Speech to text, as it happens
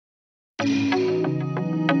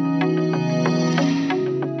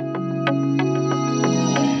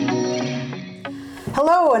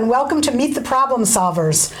and welcome to Meet the Problem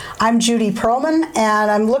Solvers. I'm Judy Perlman, and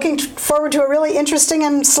I'm looking forward to a really interesting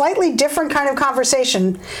and slightly different kind of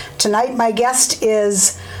conversation. Tonight, my guest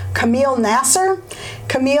is Camille Nasser.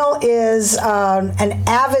 Camille is an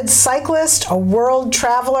avid cyclist, a world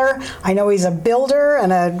traveler. I know he's a builder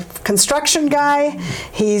and a construction guy.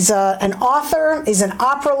 He's an author. He's an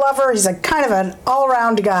opera lover. He's a kind of an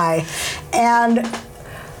all-around guy. And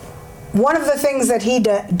one of the things that he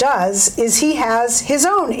does is he has his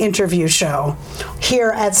own interview show here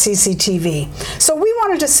at CCTV. So we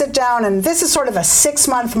wanted to sit down, and this is sort of a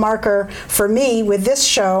 6-month marker for me with this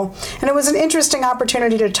show, and it was an interesting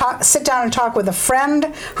opportunity to sit down and talk with a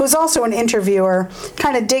friend who's also an interviewer,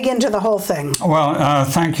 kind of dig into the whole thing. Well,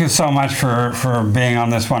 thank you so much for being on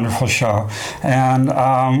this wonderful show.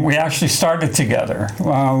 And we actually started together.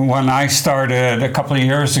 When I started a couple of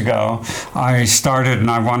years ago, I started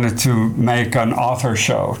and I wanted to make an author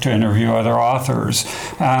show to interview other authors,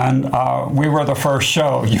 and we were the first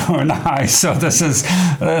show, you and I. So this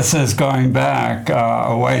is going back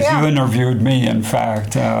a ways. Yeah. You interviewed me, in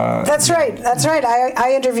fact. That's right.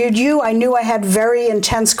 I interviewed you. I knew I had very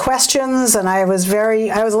intense questions, and I was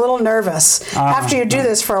a little nervous. After you do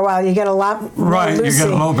this for a while, you get a lot more right. Loosey, You get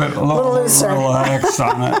a little looser. Relax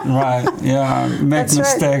on it. Right. Yeah. Make That's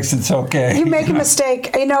mistakes. Right. It's okay. You make a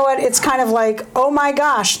mistake. You know what? It's kind of like, oh my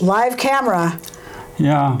gosh, live camera.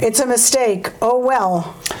 Yeah. It's a mistake. Oh,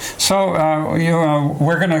 well. So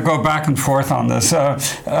we're going to go back and forth on this. We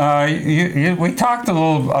talked a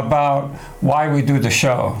little about why we do the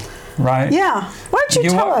show, right? Yeah. Why don't you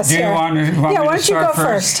tell us? Why don't you go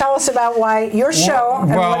first? Tell us about why your show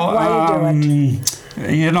and why you do it.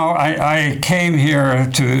 You know, I came here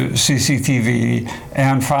to CCTV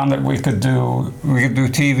and found that we could do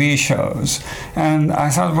TV shows, and I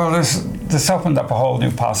thought, well, this opened up a whole new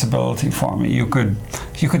possibility for me. You could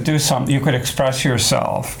do something. You could express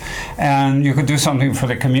yourself, and you could do something for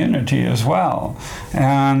the community as well.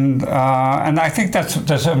 And I think that's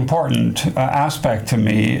an important aspect to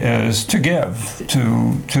me, is to give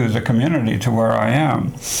to the community, to where I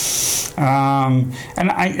am. And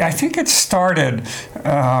I think it started,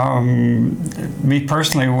 me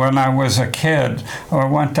personally, when I was a kid. I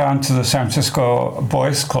went down to the San Francisco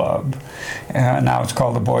Boys Club, now it's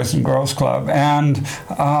called the Boys and Girls Club, and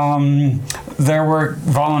there were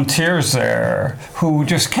volunteers there who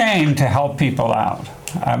just came to help people out.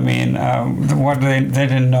 I mean, they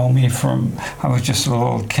didn't know me from, I was just a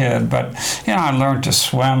little kid, but, I learned to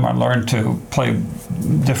swim, I learned to play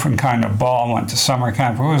different kind of ball, went to summer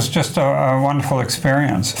camp. It was just a wonderful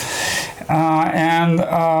experience. And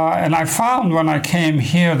I found when I came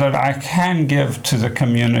here that I can give to the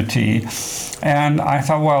community. And I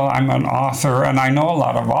thought, well, I'm an author, and I know a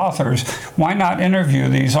lot of authors. Why not interview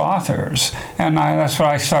these authors? And that's what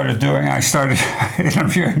I started doing. I started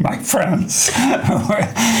interviewing my friends,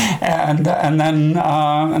 and then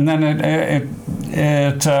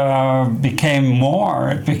it became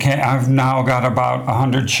more. I've now got about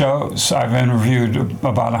 100 shows. I've interviewed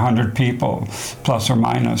about 100 people, plus or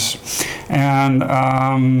minus, and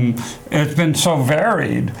it's been so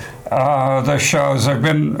varied. The shows I've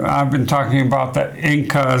been talking about the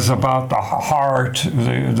Incas, about the heart,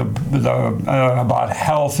 about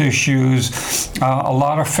health issues. A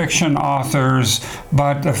lot of fiction authors,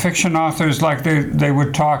 but the fiction authors, like they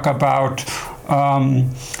would talk about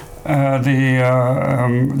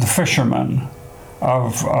the fishermen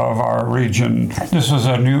of our region. This was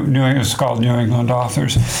it's called New England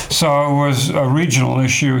Authors. So it was a regional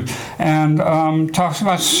issue, and talks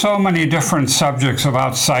about so many different subjects,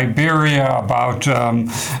 about Siberia, about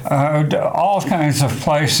all kinds of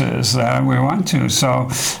places that we went to.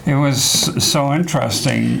 So it was so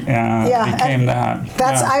interesting. Became that.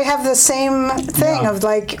 I have the same thing of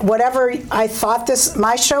like whatever I thought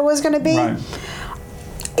my show was going to be. Right.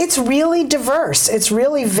 It's really diverse. It's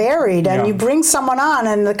really varied, and you bring someone on,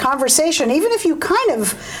 and the conversation, even if you kind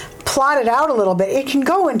of plot it out a little bit, it can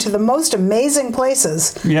go into the most amazing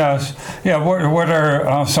places. Yes. Yeah. What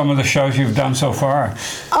are some of the shows you've done so far?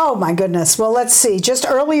 Oh, my goodness. Well, let's see. Just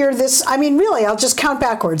earlier really, I'll just count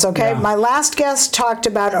backwards, okay? Yeah. My last guest talked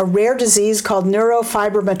about a rare disease called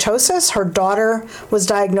neurofibromatosis. Her daughter was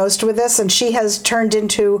diagnosed with this, and she has turned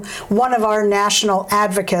into one of our national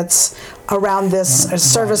advocates around this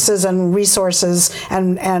services and resources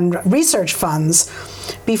and research funds.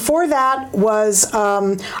 Before that was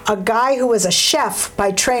a guy who was a chef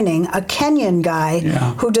by training, a Kenyan guy,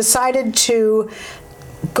 who decided to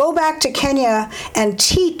go back to Kenya and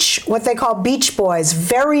teach what they call beach boys,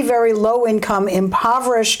 very, very low income,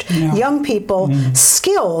 impoverished young people,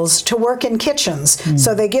 skills to work in kitchens.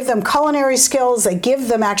 So they give them culinary skills. They give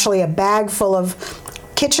them actually a bag full of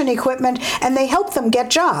kitchen equipment, and they help them get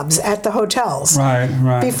jobs at the hotels. Right,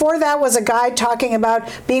 right. Before that was a guy talking about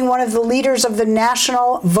being one of the leaders of the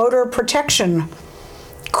National Voter Protection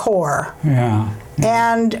Corps. Yeah.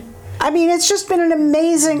 And I mean, it's just been an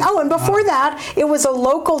amazing. Oh, and before that, it was a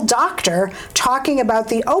local doctor talking about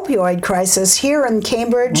the opioid crisis here in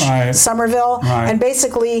Cambridge, Right. Somerville, Right. and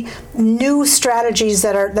basically new strategies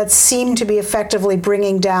that seem to be effectively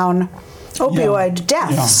bringing down opioid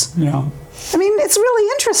deaths. Yeah. I mean, it's really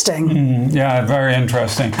interesting. Yeah, very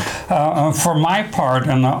interesting. For my part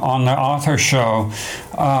on the author show,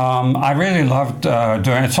 I really loved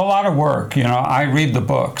doing it. It's a lot of work. I read the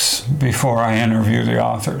books before I interview the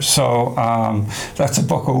authors. So that's a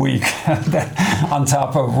book a week on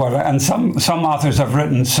top of what. And some authors have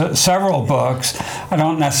written several books. I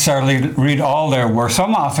don't necessarily read all their work.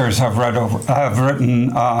 Some authors have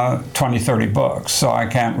written 20, 30 books, so I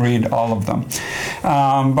can't read all of them.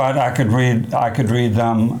 But I could read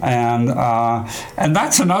them, and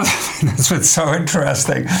that's another thing that's been so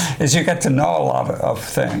interesting is you get to know a lot of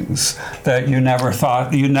things that you never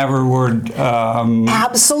thought you never would.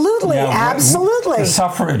 Absolutely. The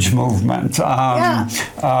suffrage movement,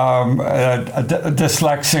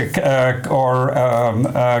 dyslexic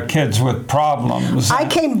or kids with problems. I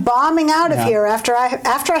came bombing out of here after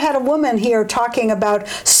I had a woman here talking about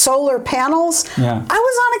solar panels. Yeah. I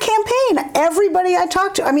was on a campaign. Everybody I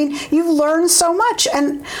talked to, I mean, you learn so much.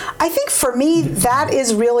 And I think for me, that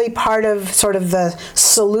is really part of sort of the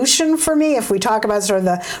solution for me. If we talk about sort of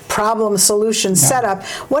the problem solution setup,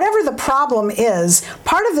 whatever the problem is,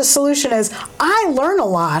 part of the solution is I learn a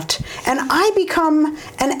lot and I become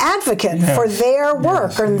an advocate for their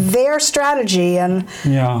work and their strategy. And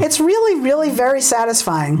it's really, really very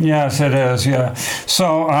satisfying. Yes, it is. Yeah.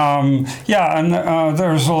 So, and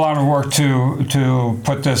there's a lot of work to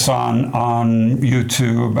put this on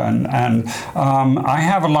YouTube, and I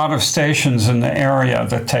have a lot of stations in the area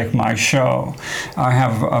that take my show. I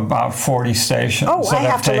have about 40 stations. Oh, I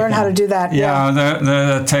have to learn how to do that. Yeah,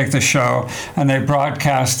 they take the show and they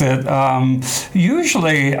broadcast it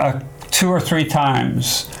usually 2 or 3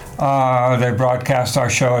 times. They broadcast our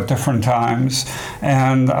show at different times,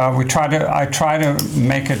 and I try to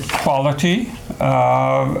make it quality,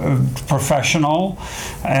 professional,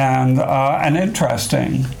 and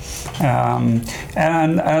interesting.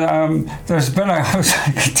 There's been I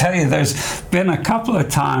can tell you, there's been a couple of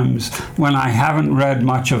times when I haven't read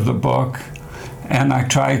much of the book, and I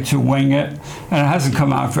tried to wing it, and it hasn't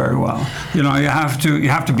come out very well. You have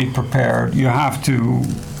to be prepared. You have to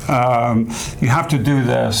do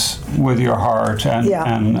this with your heart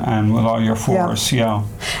and with all your force. Yeah.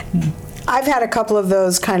 I've had a couple of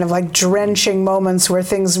those kind of like drenching moments where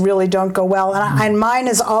things really don't go well. And mine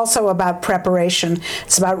is also about preparation.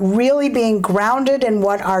 It's about really being grounded in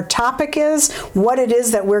what our topic is, what it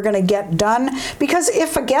is that we're going to get done. Because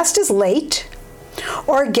if a guest is late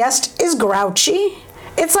or a guest is grouchy,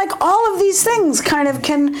 it's like all of these things kind of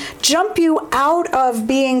can jump you out of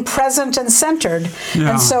being present and centered. Yeah.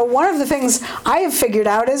 And so one of the things I have figured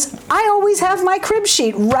out is I always have my crib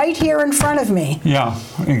sheet right here in front of me. Yeah,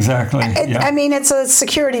 exactly. I mean, it's a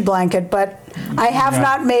security blanket, but I have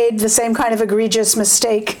not made the same kind of egregious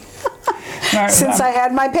mistake since I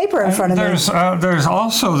had my paper in front of me. There's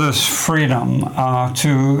also this freedom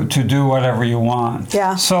to do whatever you want.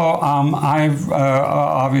 Yeah. So I've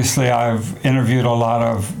interviewed a lot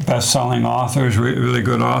of best-selling authors, really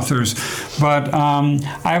good authors, but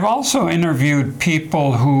I've also interviewed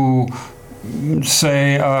people who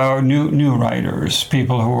say new writers,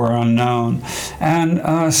 people who are unknown.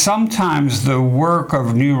 And sometimes the work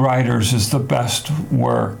of new writers is the best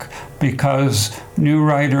work because new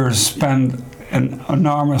writers spend an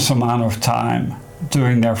enormous amount of time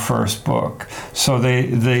doing their first book. So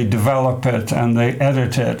they develop it and they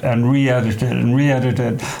edit it and re-edit it and re-edit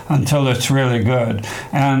it until it's really good.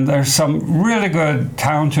 And there's some really good,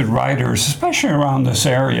 talented writers, especially around this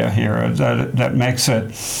area here, that makes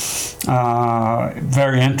it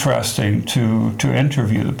very interesting to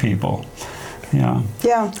interview the people. Yeah.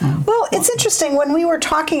 Yeah. Well, it's interesting. When we were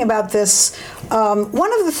talking about this,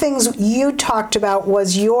 one of the things you talked about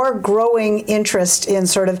was your growing interest in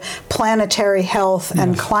sort of planetary health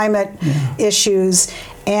and climate issues.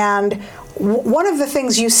 And one of the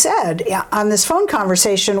things you said on this phone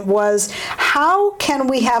conversation was, how can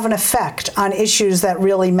we have an effect on issues that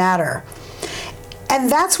really matter? And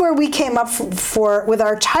that's where we came up with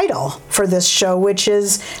our title for this show, which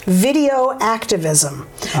is Video Activism.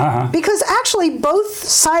 Because actually both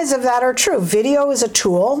sides of that are true. Video is a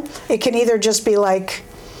tool. It can either just be like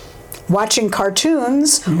watching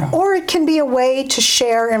cartoons, or it can be a way to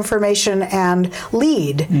share information and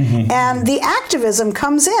lead. And the activism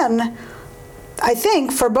comes in, I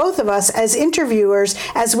think, for both of us as interviewers,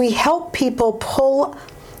 as we help people pull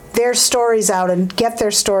their stories out and get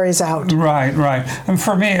their stories out. Right. And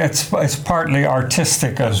for me, it's partly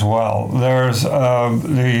artistic as well. There's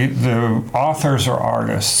the authors are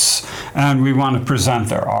artists, and we want to present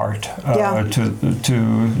their art to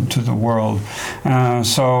the world.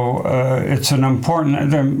 So it's an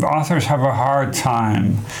important. The authors have a hard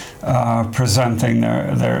time presenting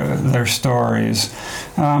their stories.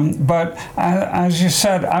 But as you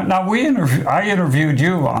said, now I interviewed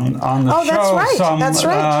you on the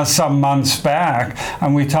show some months back,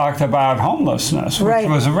 and we talked about homelessness, which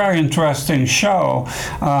was a very interesting show.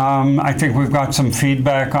 I think we've got some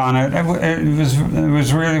feedback on it. It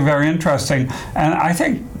was really very interesting, and I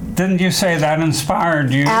think. Didn't you say that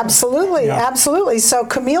inspired you? Absolutely. So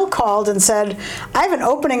Camille called and said, I have an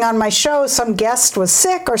opening on my show. Some guest was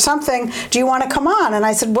sick or something. Do you want to come on? And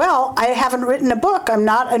I said, well, I haven't written a book. I'm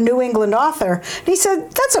not a New England author. And he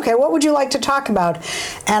said, that's okay. What would you like to talk about?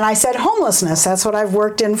 And I said, homelessness. That's what I've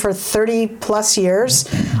worked in for 30 plus years.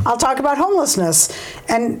 I'll talk about homelessness.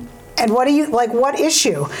 And what do you, like, what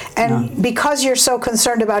issue? And because you're so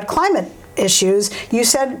concerned about climate issues, you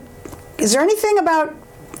said, is there anything about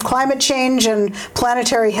climate change and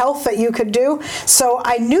planetary health that you could do? So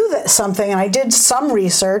I knew that something, and I did some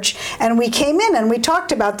research, and we came in and we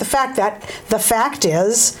talked about the fact that the fact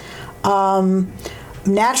is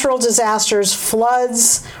natural disasters,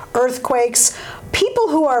 floods, earthquakes, people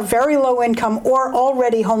who are very low income or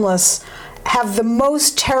already homeless have the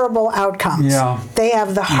most terrible outcomes. They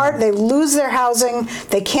have they lose their housing,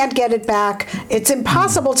 they can't get it back. It's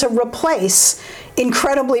impossible to replace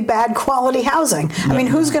incredibly bad quality housing. I mean,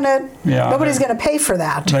 who's going to, nobody's going to pay for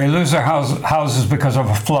that. They lose their houses because of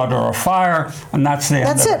a flood or a fire, and that's the end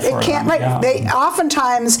of it. That's it. It can't, They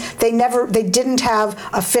oftentimes, they didn't have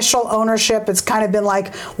official ownership. It's kind of been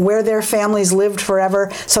like where their families lived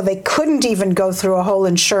forever, so they couldn't even go through a whole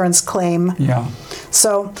insurance claim.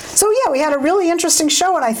 So we had a really interesting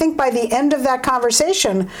show, and I think by the end of that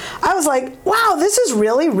conversation, I was like, wow, this is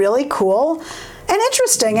really, really cool and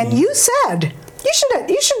interesting. And you said,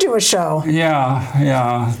 you should do a show.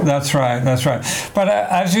 Yeah, that's right. But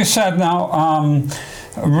as you said now,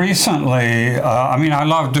 recently, I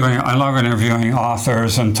love interviewing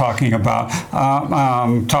authors and talking about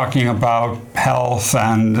health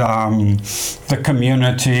and the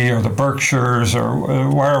community or the Berkshires or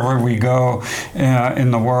wherever we go in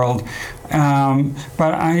the world.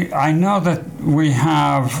 But I know that we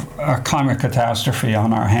have a climate catastrophe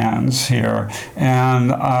on our hands here,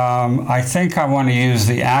 and I think I want to use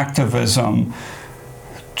the activism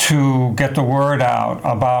to get the word out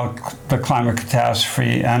about the climate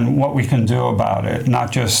catastrophe and what we can do about it.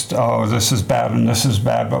 Not just, oh, this is bad and this is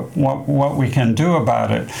bad, but what we can do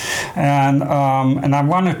about it. And I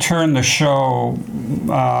want to turn the show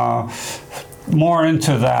more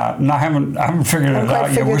into that, and I haven't figured it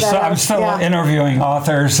out yet. I'm still interviewing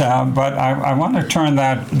authors, but I want to turn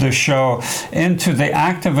the show into the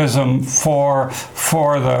activism for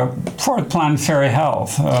planetary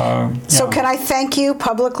health. So can I thank you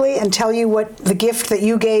publicly and tell you what the gift that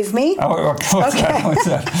you gave me? What's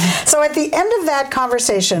that? So at the end of that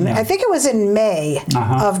conversation, I think it was in May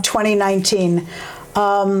of 2019.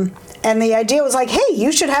 And the idea was like, hey,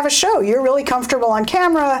 you should have a show. You're really comfortable on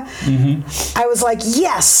camera. I was like,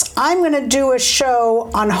 yes, I'm going to do a show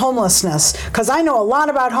on homelessness because I know a lot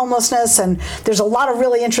about homelessness, and there's a lot of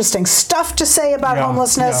really interesting stuff to say about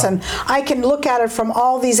homelessness, and I can look at it from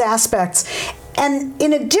all these aspects. And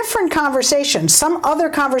in a different conversation, some other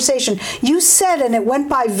conversation, you said, and it went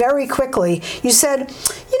by very quickly, you said,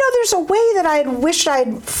 there's a way that I wished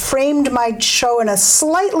I'd framed my show in a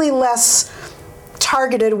slightly less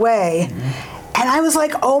targeted way. And I was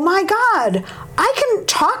like, oh my God, I can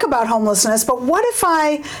talk about homelessness, but what if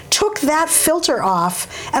I took that filter off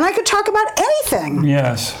and I could talk about anything?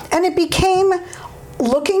 Yes. And it became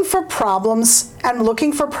looking for problems and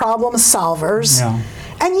looking for problem solvers.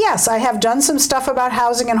 And yes, I have done some stuff about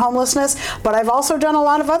housing and homelessness, but I've also done a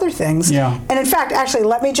lot of other things. And in fact, actually,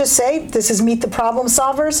 let me just say, this is Meet the Problem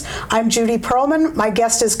Solvers. I'm Judy Perlman. My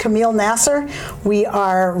guest is Camille Nasser. We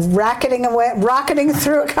are rocketing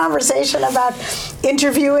through a conversation about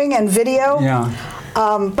interviewing and video.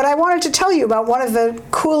 But I wanted to tell you about one of the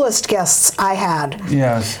coolest guests I had.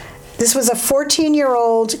 This was a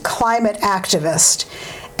 14-year-old climate activist,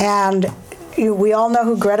 and we all know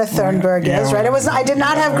who Greta Thunberg is, right? I did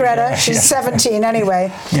not have Greta. She's 17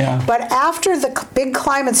 anyway. But after the big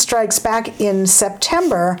climate strikes back in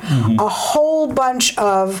September, a whole bunch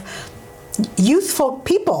of youthful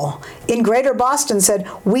people in Greater Boston said,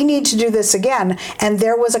 we need to do this again. And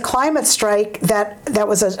there was a climate strike that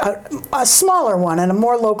was a smaller one and a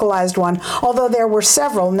more localized one, although there were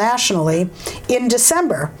several nationally, in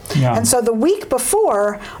December. Yeah. And so the week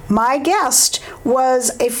before, my guest was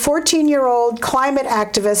a 14-year-old climate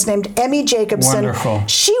activist named Emmy Jacobson. Wonderful.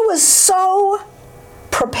 She was so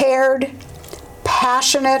prepared,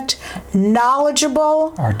 passionate,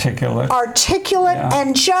 knowledgeable, Articulate. Yeah.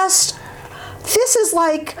 And just, this is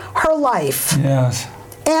like her life. Yes.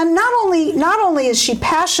 And not only is she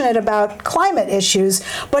passionate about climate issues,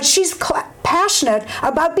 but she's passionate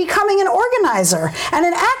about becoming an organizer and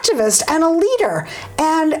an activist and a leader.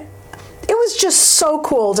 And it was just so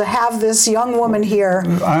cool to have this young woman here.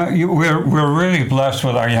 We're really blessed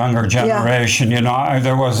with our younger generation. Yeah. You know,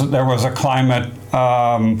 there was a climate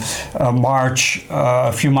march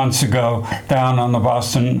a few months ago down on the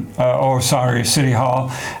Boston, City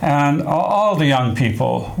Hall, and all the young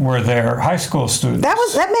people were there, high school students.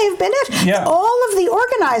 That may have been it. Yeah. All of the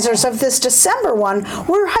organizers of this December one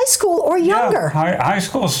were high school or younger. Yeah, high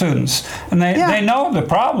school students, and they know the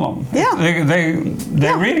problem. Yeah.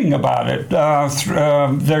 They're reading about it.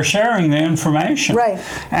 They're sharing the information. Right.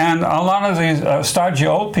 And a lot of these stodgy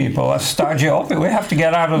old people, we have to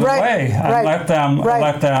get out of the way and let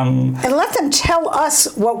them tell us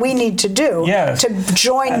what we need to do to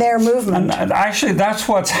join their movement. And actually, that's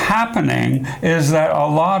what's happening, is that a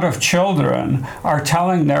lot of children are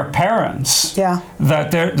telling their parents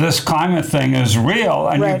that this climate thing is real,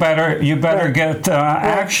 and you better get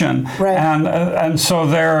action. Right. And so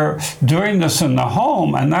they're doing this in the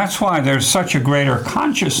home, and that's why there's such a greater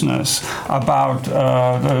consciousness about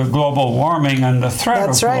the global warming and the threat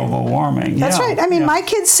of global warming. That's right. I mean, my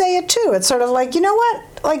kids say it too. It's sort of like, you know what?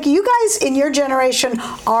 Like, you guys in your generation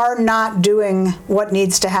are not doing what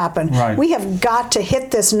needs to happen. Right. We have got to hit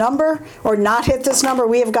this number or not hit this number.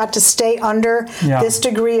 We have got to stay under this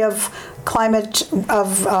degree of climate,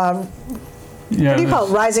 what do you call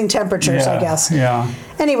it? Rising temperatures, I guess. Yeah.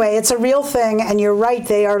 Anyway, it's a real thing, and you're right,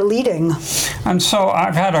 they are leading. And so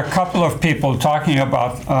I've had a couple of people talking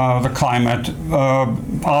about the climate,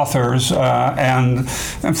 authors, and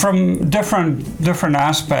from different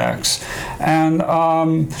aspects. And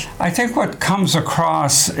I think what comes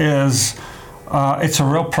across is it's a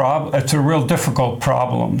real problem. It's a real difficult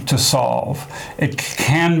problem to solve.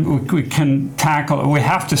 We can tackle it. We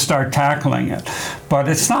have to start tackling it, but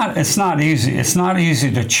it's not easy. It's not easy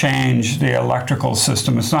to change the electrical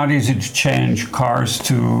system. It's not easy to change cars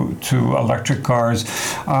to electric cars.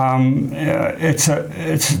 It's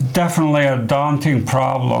definitely a daunting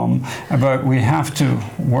problem, but we have to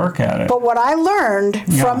work at it. But what I learned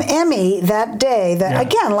from Emmy that day,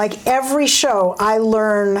 again, like every show, I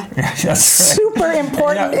learn super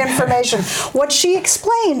important information. What she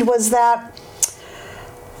explained was that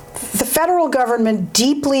the federal government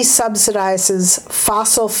deeply subsidizes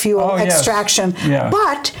fossil fuel extraction,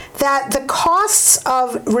 but that the costs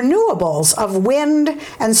of renewables, of wind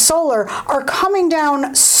and solar, are coming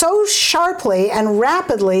down so sharply and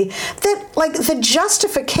rapidly that, like, the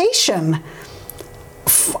justification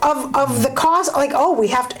of the cost, like, we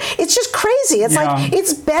have to, it's just crazy. It's like,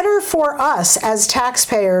 it's better for us as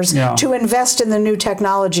taxpayers to invest in the new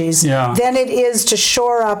technologies than it is to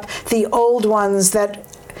shore up the old ones that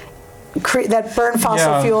burn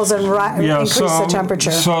fossil fuels and increase the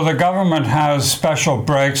temperature. So the government has special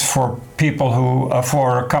breaks for people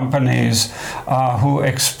for companies who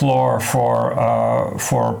explore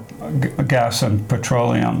for gas and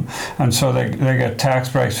petroleum, and so they get tax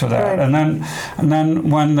breaks for that. And then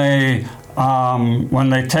when they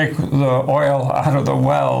take the oil out of the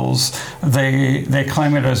wells, they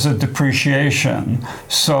claim it as a depreciation.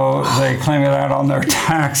 So they claim it out on their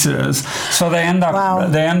taxes. So they end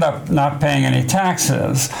up not paying any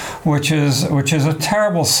taxes, which is a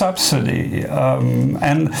terrible subsidy.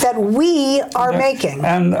 And that we are making.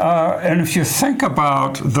 And if you think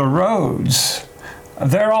about the roads,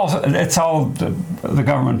 it's all the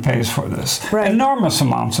government pays for this. Enormous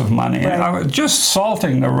amounts of money. Just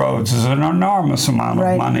salting the roads is an enormous amount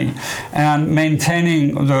of money. And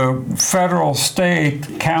maintaining the federal,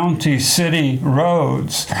 state, county, city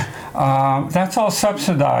roads, that's all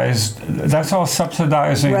subsidized. That's all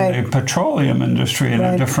subsidizing the petroleum industry in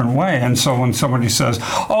a different way. And so when somebody says,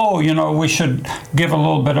 we should give a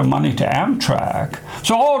little bit of money to Amtrak.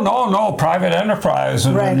 So, no, private enterprise.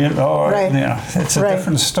 And it's a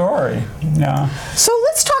different story. Yeah. So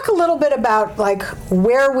let's talk a little bit about, like,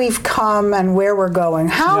 where we've come and where we're going.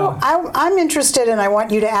 I'm interested, and I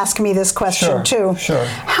want you to ask me this question too. Sure.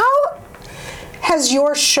 How has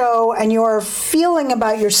your show and your feeling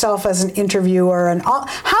about yourself as an interviewer, and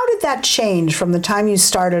how did did that change from the time you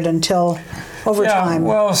started until over time?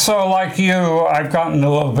 Well, so like you, I've gotten a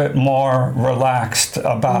little bit more relaxed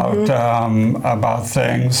about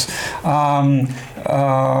things, and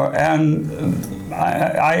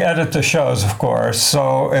I edit the shows, of course.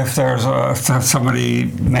 So if if somebody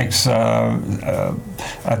makes a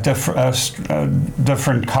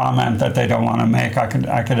different comment that they don't want to make, I could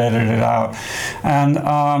edit it out,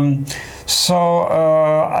 and. So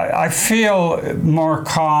I feel more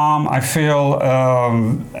calm. I feel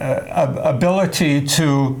ability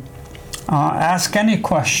to ask any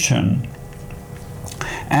question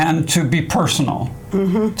and to be personal.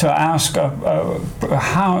 To ask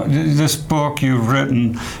how this book you've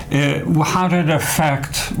written, how did it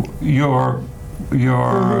affect your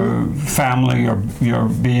family, your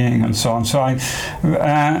being, and so on. So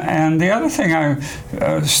and the other thing I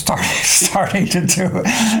starting to do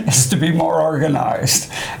is to be more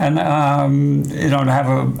organized, and to have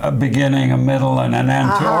a beginning, a middle, and an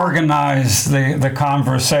end, to organize the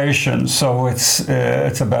conversation so it's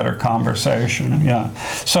a better conversation. Yeah.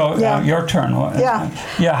 So your turn.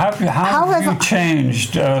 How have you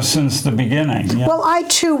changed since the beginning? Yeah. Well, I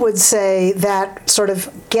too would say that sort of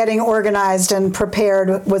getting organized and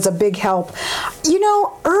prepared was a big help.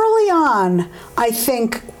 Early on, I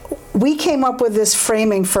think we came up with this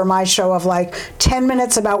framing for my show of like 10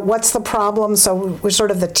 minutes about what's the problem. So we're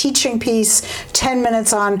sort of the teaching piece, 10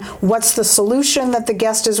 minutes on what's the solution that the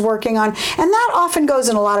guest is working on. And that often goes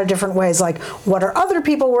in a lot of different ways, like what are other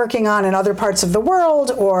people working on in other parts of the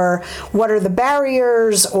world, or what are the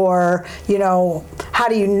barriers, or, how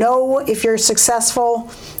do you know if you're successful?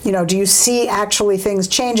 Do you see actually things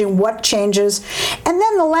changing? What changes? And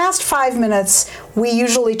then the last 5 minutes, we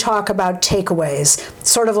usually talk about takeaways,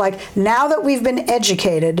 sort of like now that we've been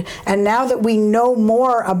educated and now that we know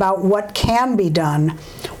more about what can be done,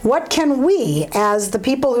 what can we, as the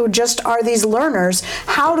people who just are these learners,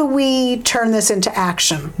 how do we turn this into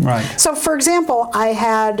action? Right. So, for example, I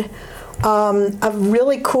had a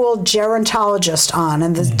really cool gerontologist on,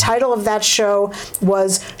 and the title of that show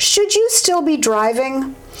was "Should You Still Be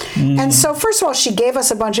Driving?" And so, first of all, she gave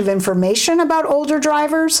us a bunch of information about older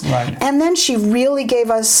drivers, right. And then she really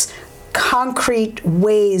gave us concrete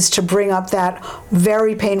ways to bring up that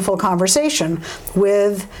very painful conversation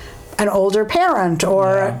with an older parent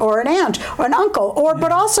or an aunt or an uncle,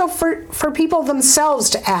 but also for people themselves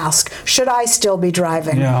to ask, should I still be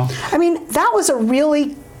driving? Yeah. I mean, that was a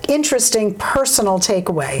really interesting personal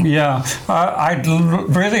takeaway. Yeah, I'd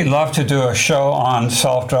really love to do a show on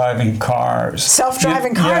self-driving cars.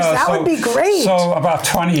 Self-driving cars, that would be great. So about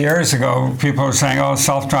 20 years ago, people were saying,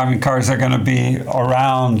 self-driving cars are going to be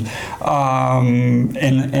around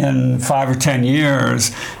in 5 or 10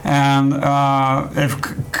 years. And if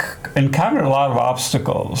encountered a lot of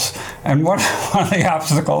obstacles, and one of the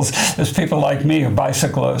obstacles is people like me,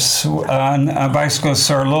 bicyclists. And bicyclists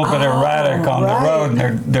are a little bit erratic on the road,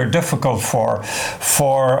 and they're difficult for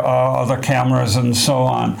other cameras and so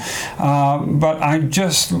on. But I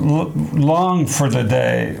just long for the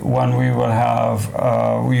day when we would have,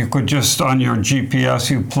 you could just on your GPS,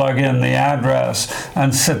 you plug in the address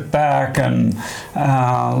and sit back and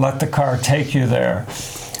let the car take you there.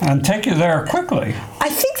 And take you there quickly. I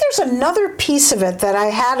think there's another piece of it that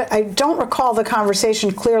I don't recall the conversation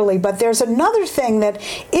clearly, but there's another thing that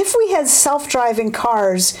if we had self-driving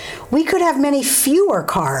cars, we could have many fewer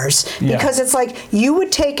cars, because it's like you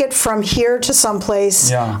would take it from here to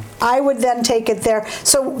someplace, I would then take it there.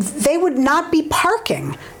 So they would not be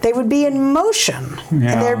parking. They would be in motion, and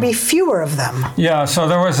there'd be fewer of them. Yeah, so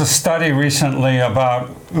there was a study recently about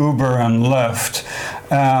Uber and Lyft,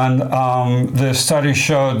 and the study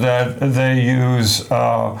showed that they use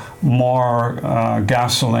more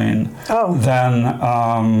gasoline than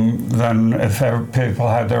if people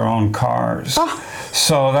had their own cars.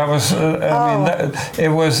 So that was, it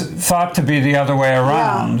was thought to be the other way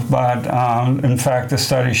around, but in fact the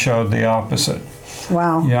study showed the opposite.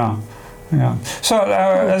 Wow. Yeah. Yeah. So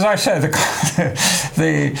as I said,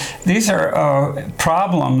 these are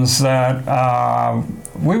problems that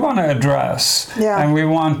we want to address, and we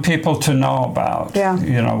want people to know about.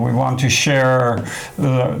 We want to share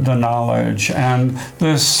the knowledge, and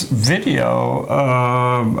this video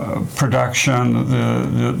production,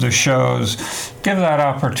 the shows, give that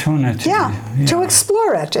opportunity. To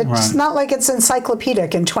explore it. It's not like it's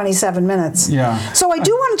encyclopedic in 27 minutes. So I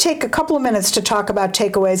do want to take a couple of minutes to talk about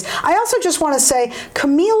takeaways. I also just want to say,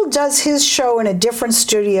 Camille does his show in a different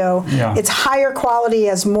studio. It's higher quality,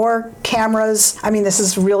 has more cameras. I mean, this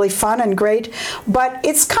is really fun and great, but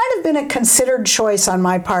it's kind of been a considered choice on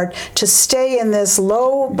my part to stay in this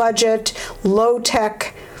low budget, low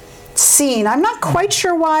tech scene. I'm not quite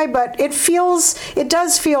sure why, but it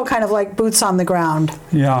does feel kind of like boots on the ground.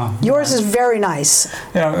 Yeah. Yours is very nice.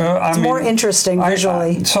 Yeah, It's more interesting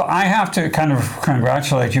visually. So I have to kind of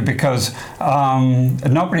congratulate you because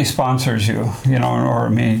nobody sponsors you, or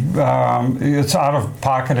me. It's out of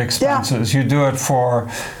pocket expenses. You do it for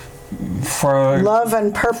love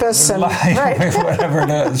and purpose and right. whatever it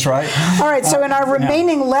is, right? All right, so in our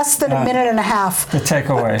remaining less than a minute and a half, the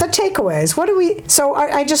takeaway. The takeaways. What do we? So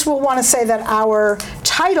I just will want to say that our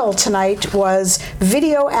title tonight was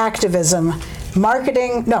Video Activism.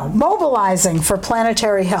 Mobilizing for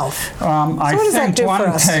planetary health. I think one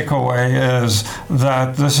takeaway is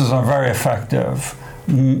that this is a very effective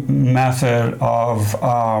method of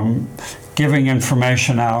giving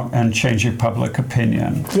information out and changing public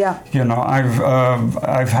opinion. Yeah.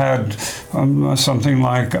 I've had something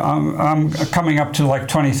like I'm coming up to like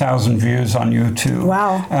 20,000 views on YouTube.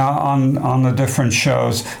 Wow. On the different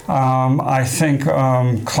shows. I think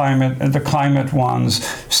the climate ones,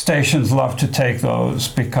 stations love to take those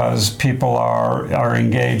because people are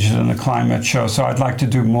engaged in the climate show. So I'd like to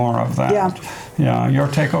do more of that. Yeah. Yeah. Your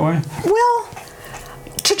takeaway? Well,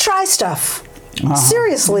 to try stuff.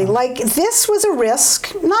 Seriously, like this was a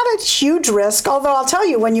risk, not a huge risk, although I'll tell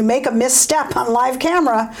you, when you make a misstep on live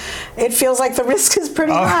camera, it feels like the risk is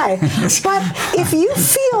pretty high. But if you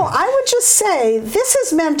feel, I would just say, this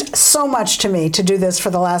has meant so much to me to do this for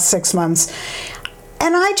the last 6 months.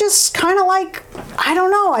 And I just kind of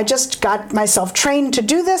I just got myself trained to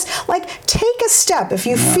do this. Like, take a step. If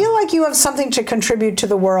you feel like you have something to contribute to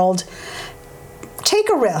the world, take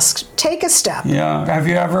a risk. Take a step. Yeah. Have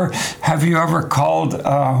you ever called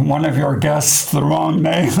one of your guests the wrong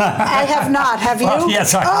name? I have not. Have you?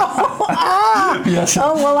 Yes, I have. Yes.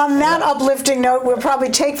 Oh, well, on that uplifting note, we'll probably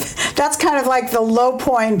that's kind of like the low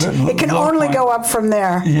point. It can only go up from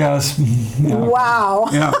there. Yes. Yeah. Wow.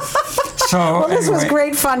 Yeah. So, well, this was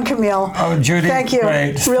great fun, Camille. Oh, Judy, thank you.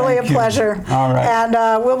 Great. Really Thank a pleasure. You. All right. And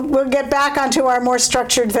we'll get back onto our more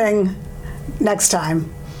structured thing next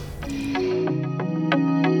time.